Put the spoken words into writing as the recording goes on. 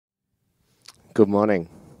Good morning.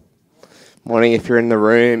 Morning if you're in the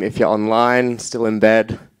room, if you're online, still in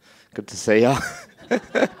bed. Good to see you.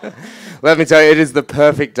 Let me tell you, it is the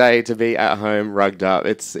perfect day to be at home, rugged up.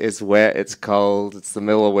 It's wet, it's cold, it's the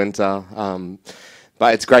middle of winter,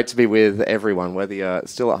 but it's great to be with everyone, whether you're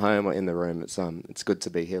still at home or in the room. It's good to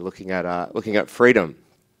be here, looking at freedom.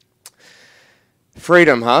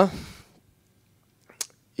 Freedom, huh?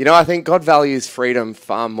 You know, I think God values freedom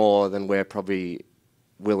far more than we're probably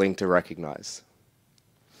willing to recognize.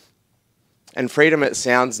 And freedom, it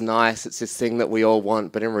sounds nice, it's this thing that we all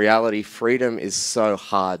want, but in reality, freedom is so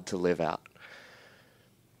hard to live out.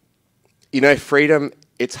 You know, freedom,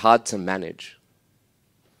 it's hard to manage.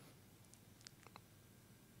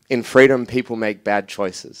 In freedom, people make bad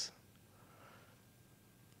choices.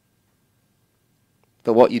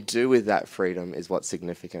 But what you do with that freedom is what's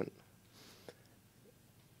significant.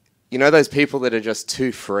 You know those people that are just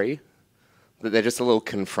too free? That they're just a little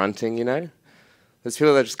confronting, you know? There's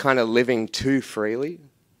people that are just kind of living too freely.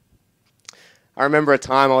 I remember a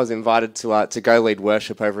time I was invited to go lead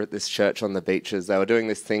worship over at this church on the beaches. They were doing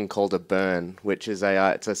this thing called a burn, which is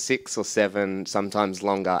it's a 6 or 7, sometimes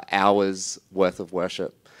longer, hours worth of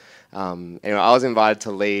worship. Anyway, I was invited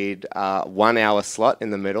to lead 1 hour slot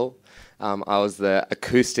in the middle. I was the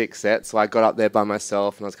acoustic set, so I got up there by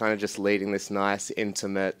myself and I was kind of just leading this nice,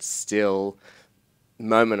 intimate, still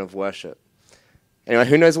moment of worship. Anyway,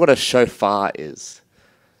 who knows what a shofar is?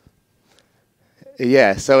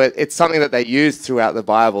 Yeah, so it's something that they use throughout the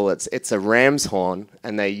Bible. It's a ram's horn,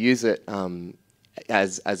 and they use it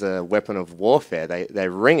as a weapon of warfare. They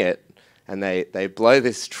ring it, and they blow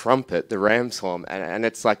this trumpet, the ram's horn, and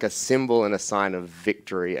it's like a symbol and a sign of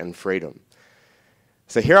victory and freedom.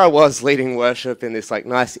 So here I was leading worship in this like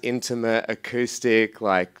nice, intimate, acoustic,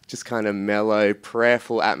 like just kind of mellow,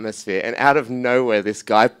 prayerful atmosphere. And out of nowhere, this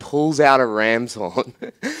guy pulls out a ram's horn,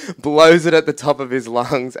 blows it at the top of his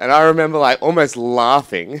lungs. And I remember like almost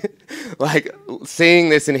laughing, like seeing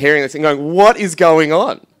this and hearing this and going, what is going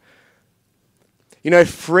on? You know,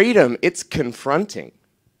 freedom, it's confronting.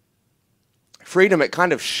 Freedom, it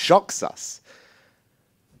kind of shocks us.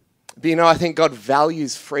 But you know, I think God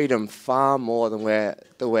values freedom far more than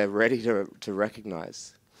we're ready to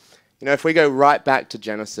recognize. You know, if we go right back to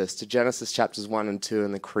Genesis chapters 1 and 2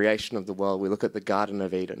 and the creation of the world, we look at the Garden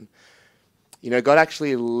of Eden. You know, God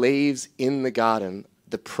actually leaves in the garden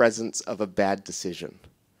the presence of a bad decision.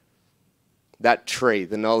 That tree,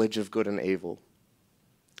 the knowledge of good and evil.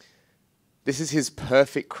 This is his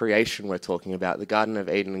perfect creation we're talking about, the Garden of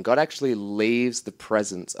Eden. And God actually leaves the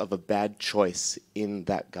presence of a bad choice in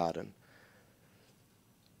that garden.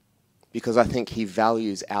 Because I think he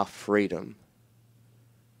values our freedom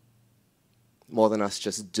more than us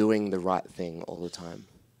just doing the right thing all the time.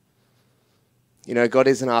 You know, God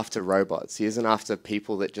isn't after robots. He isn't after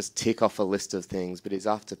people that just tick off a list of things, but he's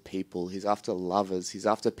after people. He's after lovers. He's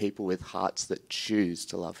after people with hearts that choose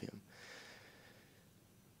to love him.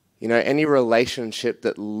 You know, any relationship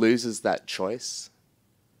that loses that choice,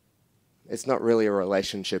 it's not really a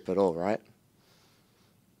relationship at all, right?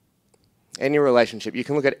 Any relationship, you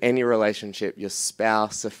can look at any relationship, your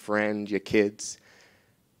spouse, a friend, your kids.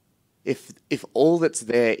 If all that's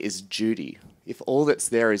there is duty, if all that's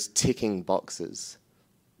there is ticking boxes,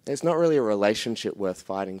 it's not really a relationship worth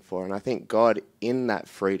fighting for. And I think God, in that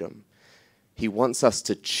freedom, he wants us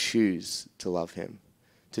to choose to love him,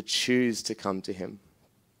 to choose to come to him.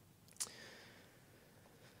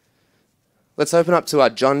 Let's open up to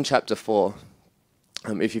John chapter 4,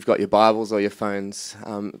 if you've got your Bibles or your phones,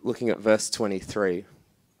 looking at verse 23.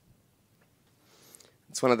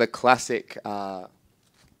 It's one of the classic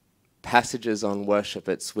passages on worship.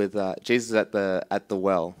 It's with Jesus at the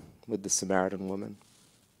well with the Samaritan woman.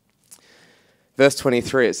 Verse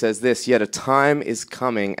 23, it says this, "Yet a time is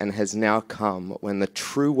coming and has now come when the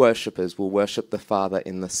true worshippers will worship the Father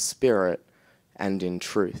in the Spirit and in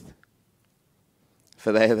truth.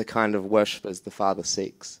 For they are the kind of worshippers the Father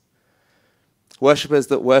seeks. Worshippers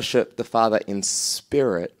that worship the Father in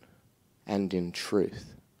spirit and in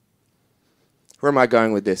truth." Where am I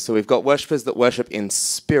going with this? So we've got worshippers that worship in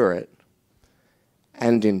spirit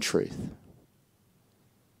and in truth.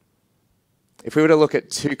 If we were to look at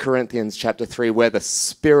 2 Corinthians chapter 3, where the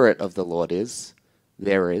Spirit of the Lord is,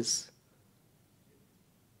 there is,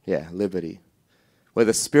 liberty. Where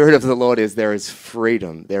the Spirit of the Lord is, there is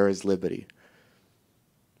freedom, there is liberty.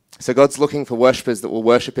 So God's looking for worshippers that will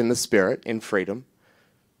worship in the Spirit, in freedom,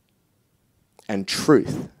 and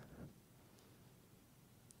truth.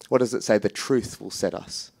 What does it say? The truth will set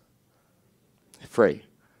us free.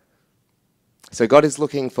 So God is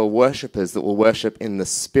looking for worshippers that will worship in the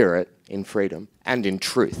Spirit, in freedom, and in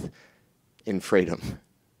truth, in freedom.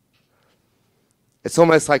 It's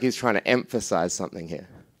almost like he's trying to emphasize something here.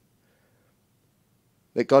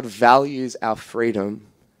 That God values our freedom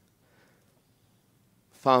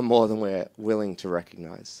far more than we're willing to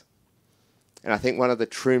recognize. And I think one of the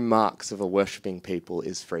true marks of a worshipping people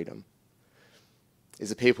is freedom.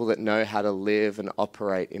 Is a people that know how to live and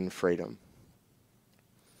operate in freedom.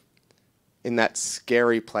 In that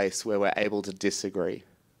scary place where we're able to disagree.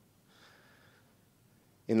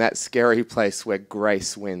 In that scary place where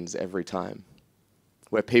grace wins every time.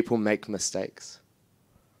 Where people make mistakes.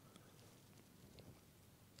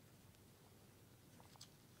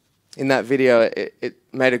 In that video, it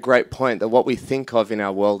made a great point that what we think of in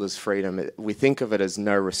our world as freedom, we think of it as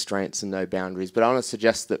no restraints and no boundaries. But I want to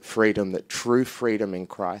suggest that freedom, that true freedom in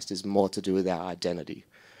Christ, is more to do with our identity.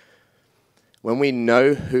 When we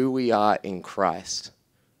know who we are in Christ,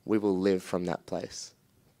 we will live from that place.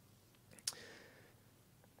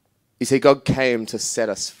 You see, God came to set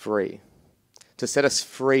us free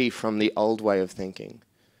from the old way of thinking.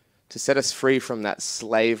 To set us free from that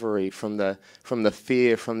slavery, from the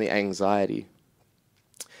fear, from the anxiety.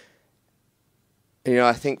 You know,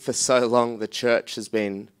 I think for so long the church has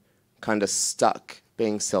been kind of stuck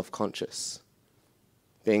being self-conscious,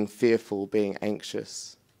 being fearful, being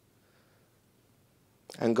anxious.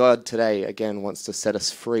 And God today, again, wants to set us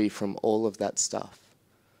free from all of that stuff,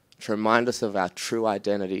 to remind us of our true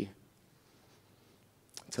identity,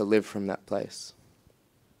 to live from that place.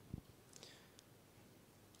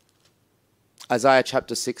 Isaiah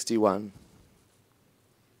chapter 61.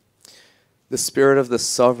 The Spirit of the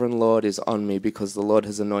Sovereign Lord is on me because the Lord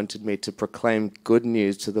has anointed me to proclaim good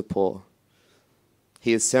news to the poor.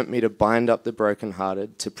 He has sent me to bind up the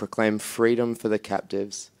brokenhearted, to proclaim freedom for the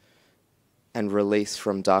captives and release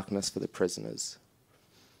from darkness for the prisoners.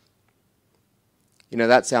 You know,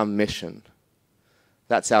 that's our mission.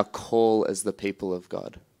 That's our call as the people of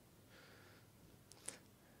God.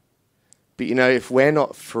 But you know, if we're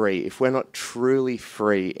not free, if we're not truly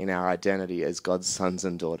free in our identity as God's sons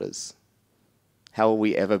and daughters, how will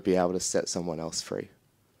we ever be able to set someone else free?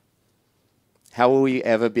 How will we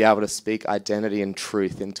ever be able to speak identity and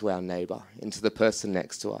truth into our neighbor, into the person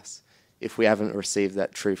next to us, if we haven't received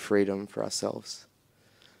that true freedom for ourselves?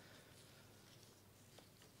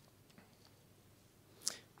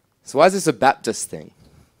 So why is this a Baptist thing?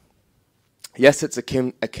 Yes, it's a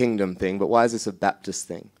kingdom thing, but why is this a Baptist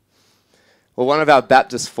thing? Well, one of our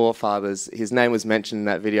Baptist forefathers, his name was mentioned in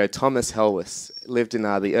that video, Thomas Helwys, lived in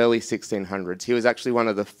the early 1600s. He was actually one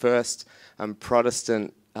of the first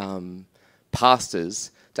Protestant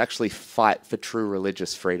pastors to actually fight for true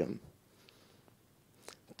religious freedom,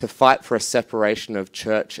 to fight for a separation of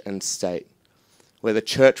church and state, where the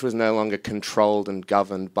church was no longer controlled and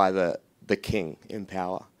governed by the king in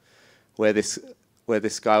power, where this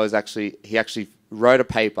guy was he actually wrote a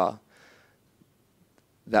paper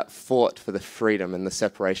that fought for the freedom and the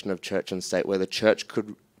separation of church and state, where the church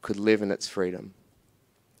could live in its freedom.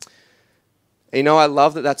 And you know, I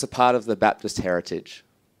love that that's a part of the Baptist heritage.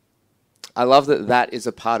 I love that that is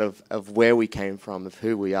a part of where we came from, of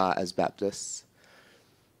who we are as Baptists,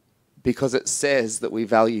 because it says that we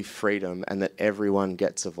value freedom and that everyone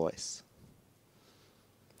gets a voice.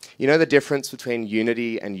 You know the difference between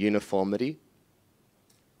unity and uniformity?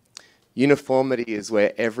 Uniformity is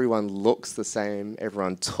where everyone looks the same,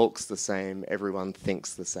 everyone talks the same, everyone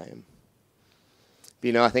thinks the same. But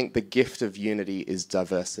you know, I think the gift of unity is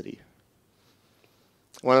diversity.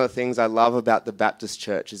 One of the things I love about the Baptist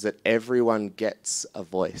church is that everyone gets a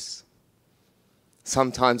voice.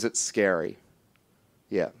 Sometimes it's scary.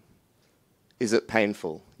 Yeah. Is it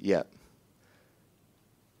painful? Yeah.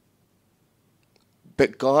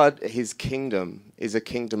 But God, his kingdom, is a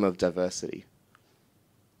kingdom of diversity.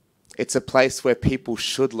 It's a place where people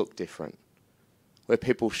should look different, where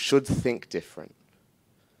people should think different.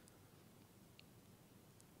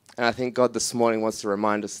 And I think God this morning wants to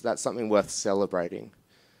remind us that's something worth celebrating,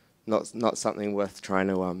 not something worth trying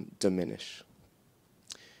to diminish.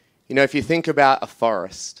 You know, if you think about a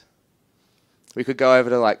forest, we could go over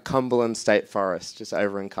to like Cumberland State Forest, just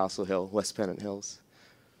over in Castle Hill, West Pennant Hills.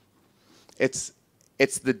 It's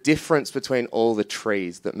the difference between all the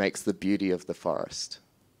trees that makes the beauty of the forest.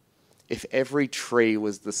 If every tree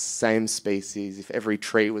was the same species, if every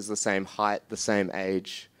tree was the same height, the same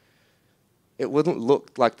age, it wouldn't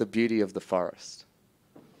look like the beauty of the forest.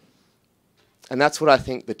 And that's what I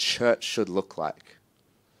think the church should look like.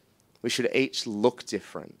 We should each look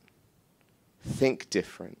different, think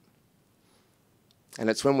different. And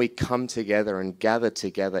it's when we come together and gather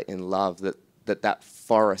together in love that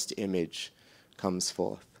forest image comes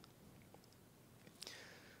forth.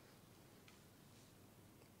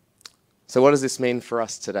 So what does this mean for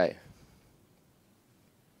us today?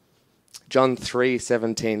 John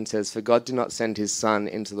 3:17 says, "For God did not send his Son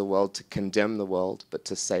into the world to condemn the world, but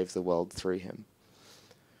to save the world through him."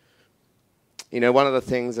 You know, one of the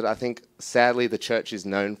things that I think, sadly, the church is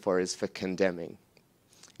known for is for condemning.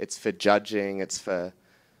 It's for judging, it's for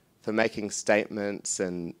making statements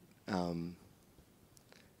and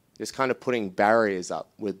just kind of putting barriers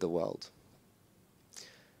up with the world.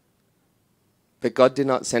 But God did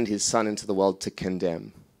not send his Son into the world to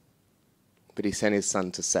condemn, but he sent his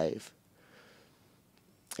Son to save.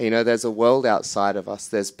 You know, there's a world outside of us.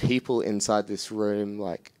 There's people inside this room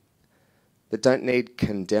that don't need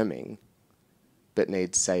condemning, but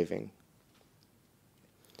need saving.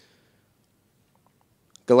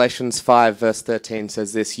 Galatians 5 verse 13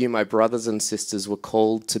 says this, "You, my brothers and sisters, were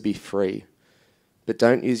called to be free, but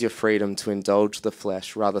don't use your freedom to indulge the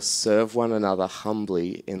flesh. Rather, serve one another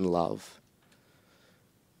humbly in love.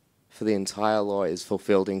 For the entire law is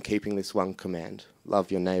fulfilled in keeping this one command,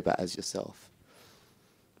 love your neighbor as yourself."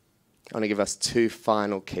 I want to give us two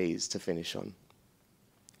final keys to finish on.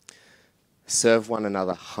 Serve one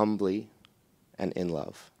another humbly and in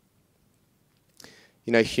love.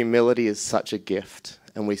 You know, humility is such a gift,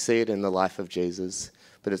 and we see it in the life of Jesus,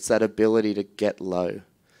 but it's that ability to get low.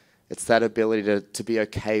 It's that ability to be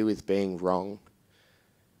okay with being wrong,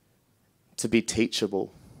 to be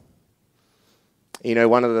teachable. You know,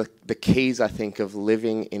 one of the keys, I think, of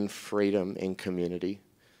living in freedom in community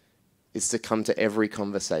is to come to every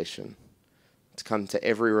conversation, to come to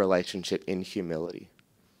every relationship in humility.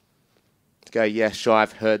 To go, yeah, sure,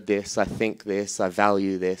 I've heard this, I think this, I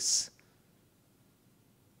value this,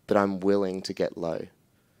 but I'm willing to get low.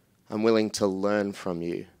 I'm willing to learn from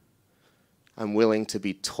you. I'm willing to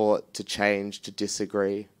be taught, to change, to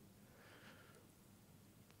disagree.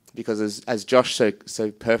 Because as Josh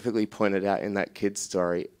so perfectly pointed out in that kid's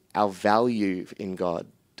story, our value in God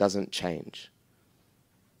doesn't change.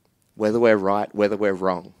 Whether we're right, whether we're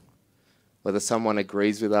wrong, whether someone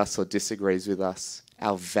agrees with us or disagrees with us,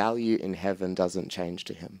 our value in heaven doesn't change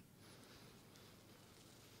to him.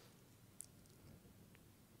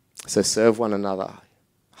 So serve one another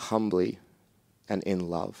humbly and in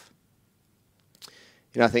love.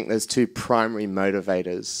 You know, I think there's two primary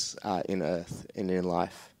motivators in earth and in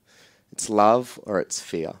life. It's love or it's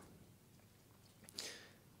fear.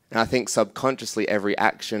 And I think subconsciously every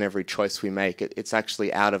action, every choice we make, it's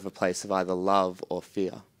actually out of a place of either love or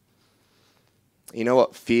fear. You know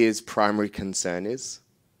what fear's primary concern is?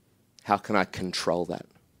 How can I control that?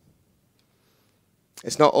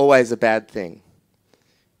 It's not always a bad thing.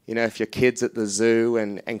 You know, if your kid's at the zoo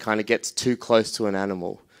and kind of gets too close to an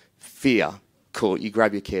animal, fear, cool, you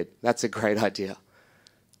grab your kid. That's a great idea.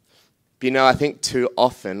 But you know, I think too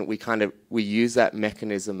often we use that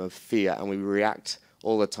mechanism of fear and we react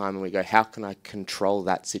all the time and we go, how can I control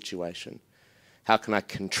that situation? How can I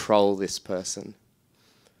control this person?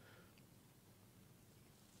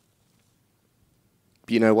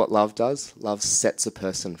 But you know what love does? Love sets a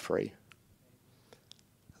person free.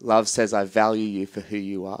 Love says, I value you for who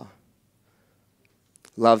you are.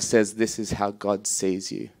 Love says, this is how God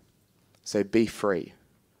sees you. So be free.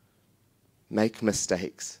 Make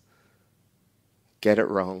mistakes. Get it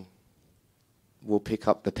wrong. We'll pick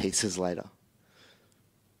up the pieces later.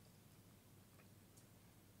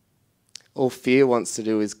 All fear wants to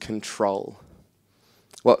do is control.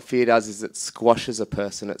 What fear does is it squashes a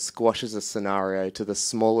person, it squashes a scenario to the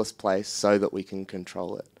smallest place so that we can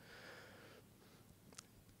control it.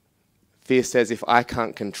 Fear says, if I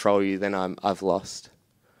can't control you, then I've lost.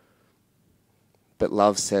 But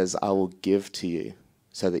love says, I will give to you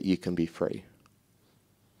so that you can be free.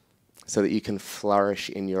 So that you can flourish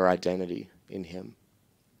in your identity in him.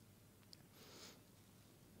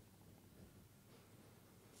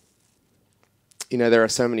 You know, there are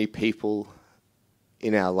so many people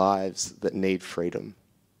in our lives that need freedom.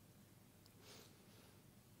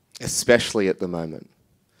 Especially at the moment.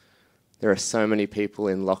 There are so many people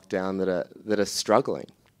in lockdown that are struggling.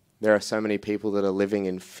 There are so many people that are living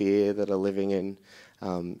in fear, that are living in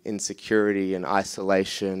insecurity and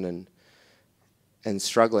isolation and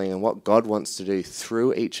struggling. And what God wants to do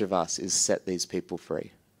through each of us is set these people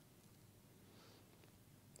free.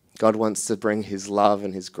 God wants to bring his love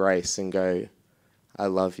and his grace and go, I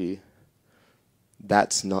love you.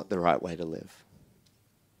 That's not the right way to live.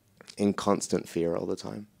 In constant fear all the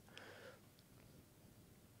time.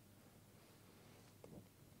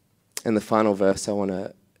 And the final verse I want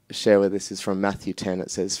to share with us is from Matthew 10. It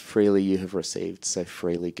says, freely you have received, so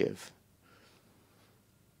freely give.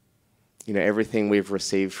 You know, everything we've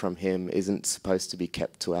received from him isn't supposed to be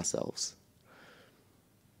kept to ourselves.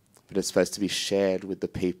 But it's supposed to be shared with the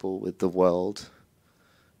people, with the world,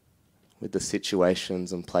 with the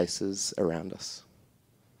situations and places around us.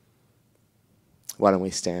 Why don't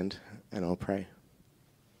we stand and I'll pray.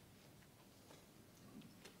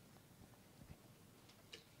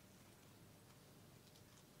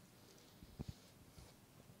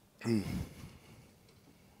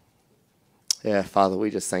 Yeah, Father,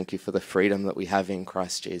 we just thank you for the freedom that we have in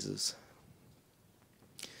Christ Jesus.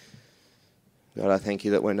 God, I thank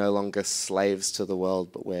you that we're no longer slaves to the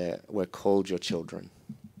world, but we're called your children.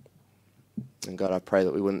 And God, I pray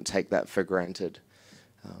that we wouldn't take that for granted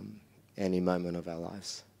any moment of our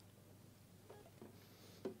lives.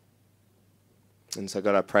 And so,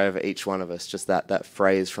 God, I pray over each one of us, just that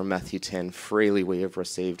phrase from Matthew 10, freely we have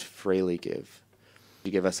received, freely give.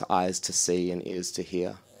 You give us eyes to see and ears to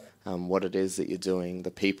hear what it is that you're doing,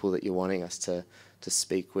 the people that you're wanting us to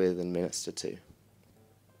speak with and minister to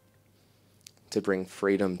bring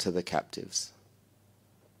freedom to the captives,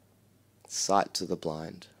 sight to the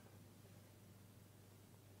blind,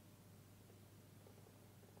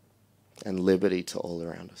 and liberty to all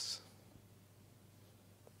around us.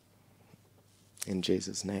 In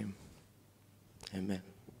Jesus' name, amen.